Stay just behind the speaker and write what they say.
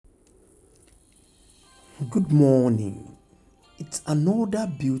Good morning. It's another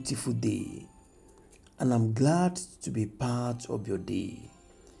beautiful day, and I'm glad to be part of your day.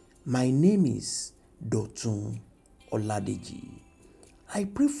 My name is Dotun Oladeji. I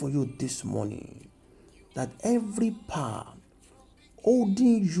pray for you this morning that every power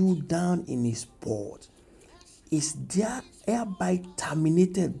holding you down in his spot is there hereby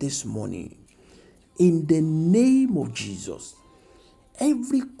terminated this morning in the name of Jesus.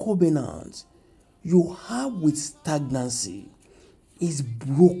 Every covenant you have with stagnancy is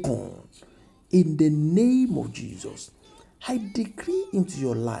broken in the name of Jesus. I decree into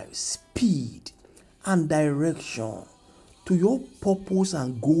your life speed and direction to your purpose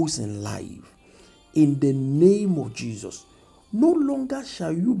and goals in life in the name of Jesus. No longer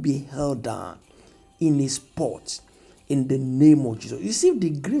shall you be held down in a spot in the name of Jesus. Receive the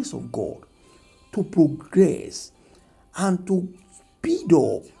grace of God to progress and to speed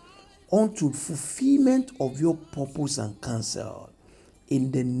up unto fulfillment of your purpose and counsel in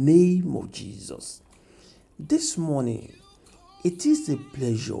the name of Jesus. This morning, it is a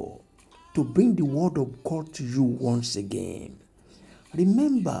pleasure to bring the word of God to you once again.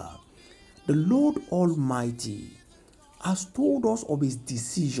 Remember, the Lord Almighty has told us of his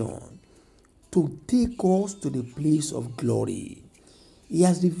decision to take us to the place of glory. He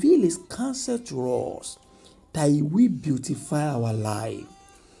has revealed his counsel to us that he will beautify our life,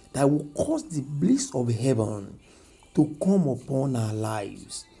 that will cause the bliss of heaven to come upon our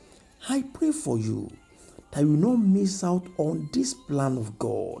lives. I pray for you that you will not miss out on this plan of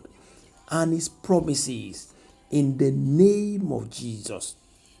God and his promises in the name of Jesus.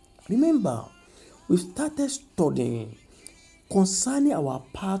 Remember, we started studying concerning our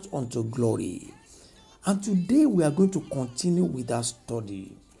path unto glory, and today we are going to continue with our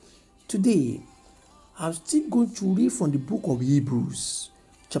study. Today, I'm still going to read from the book of Hebrews,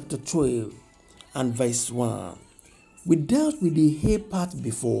 chapter 12 and verse 1. We dealt with the A part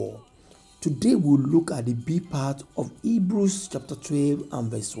before. Today we'll look at the B part of Hebrews chapter 12 and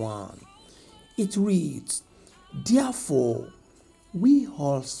verse 1. It reads, "Therefore, we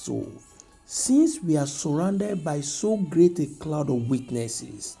also, since we are surrounded by so great a cloud of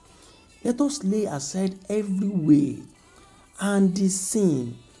witnesses, let us lay aside every weight and the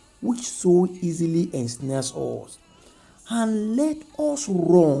sin which so easily ensnares us, and let us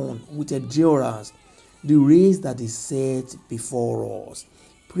run with endurance the race that is set before us."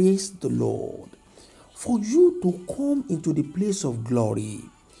 Praise the Lord. For you to come into the place of glory,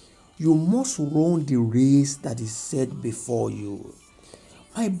 you must run the race that is set before you.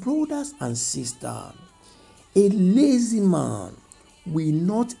 My brothers and sisters, a lazy man will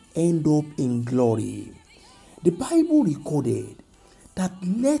not end up in glory. The Bible recorded that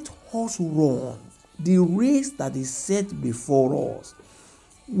let us run the race that is set before us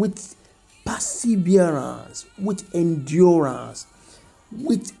with perseverance, with endurance,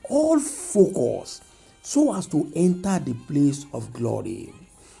 with all focus, so as to enter the place of glory.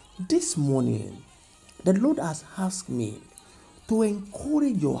 This morning, the Lord has asked me to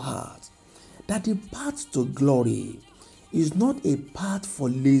encourage your heart that the path to glory is not a path for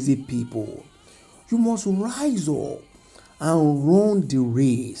lazy people. You must rise up and run the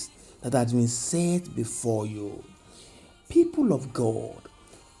race that has been set before you. People of God,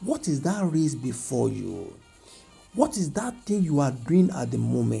 what is that race before you? What is that thing you are doing at the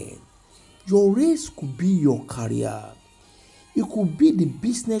moment? Your race could be your career. It could be the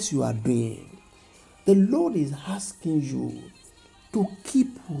business you are doing. The Lord is asking you to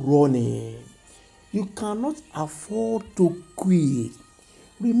keep running. You cannot afford to quit.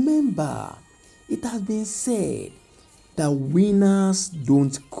 Remember, it has been said that winners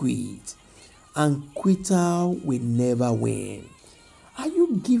don't quit, and quitter will never win. Are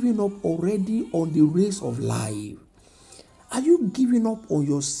you giving up already on the race of life? Are you giving up on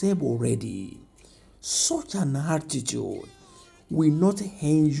yourself already? Such an attitude will not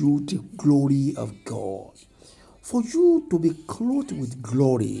hand you the glory of God. For you to be clothed with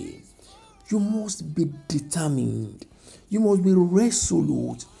glory, you must be determined. You must be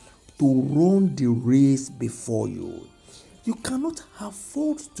resolute to run the race before you. You cannot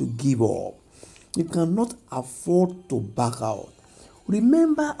afford to give up. You cannot afford to back out.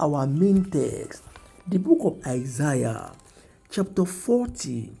 Remember our main text, the book of Isaiah, chapter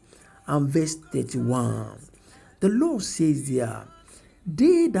 40 and verse 31. The Lord says there,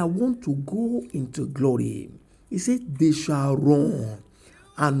 they that want to go into glory, he said, they shall run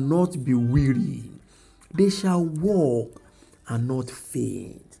and not be weary. They shall walk and not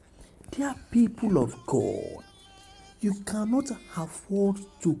faint. Dear people of God, you cannot afford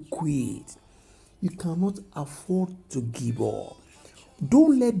to quit. You cannot afford to give up.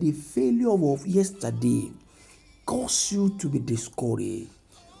 Don't let the failure of yesterday cause you to be discouraged,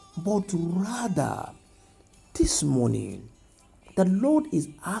 but rather this morning, the Lord is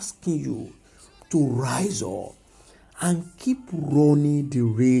asking you to rise up and keep running the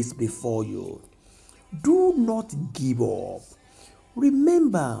race before you. Do not give up.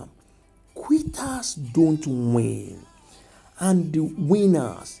 Remember, quitters don't win, and the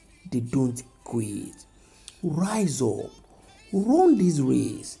winners, they don't quit. Rise up, run this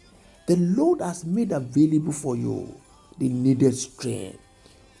race. The Lord has made available for you the needed strength.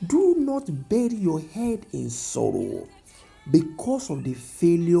 Do not bury your head in sorrow because of the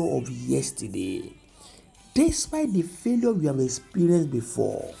failure of yesterday. Despite the failure you have experienced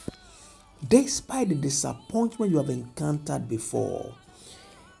before, despite the disappointment you have encountered before,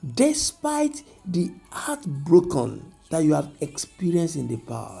 despite the heartbroken that you have experienced in the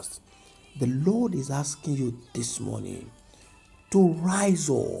past, the Lord is asking you this morning to rise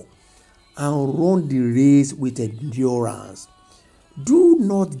up and run the race with endurance. Do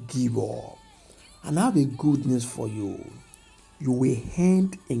not give up. And I have a good news for you. You will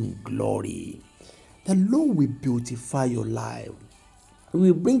end in glory. The Lord will beautify your life. He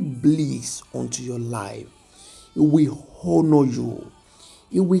will bring bliss onto your life. He will honor you.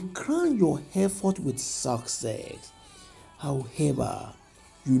 He will crown your effort with success. However,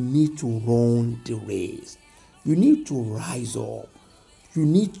 you need to run the race. You need to rise up. You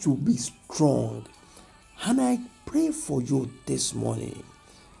need to be strong. And I pray for you this morning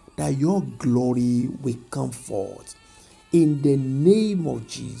that your glory will come forth in the name of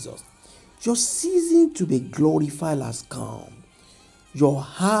Jesus. Your season to be glorified has come. Your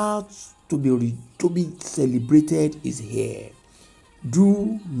heart to be celebrated is here.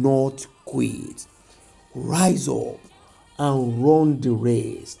 Do not quit. Rise up and run the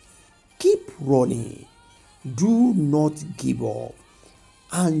race. Keep running. Do not give up.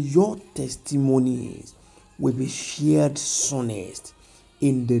 And your testimonies will be shared soonest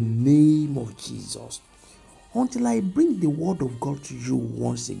in the name of Jesus. Until I bring the word of God to you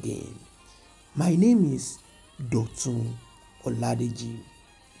once again, my name is Dotun Oladeji.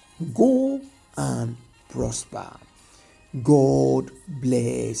 Go and prosper. God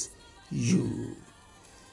bless you.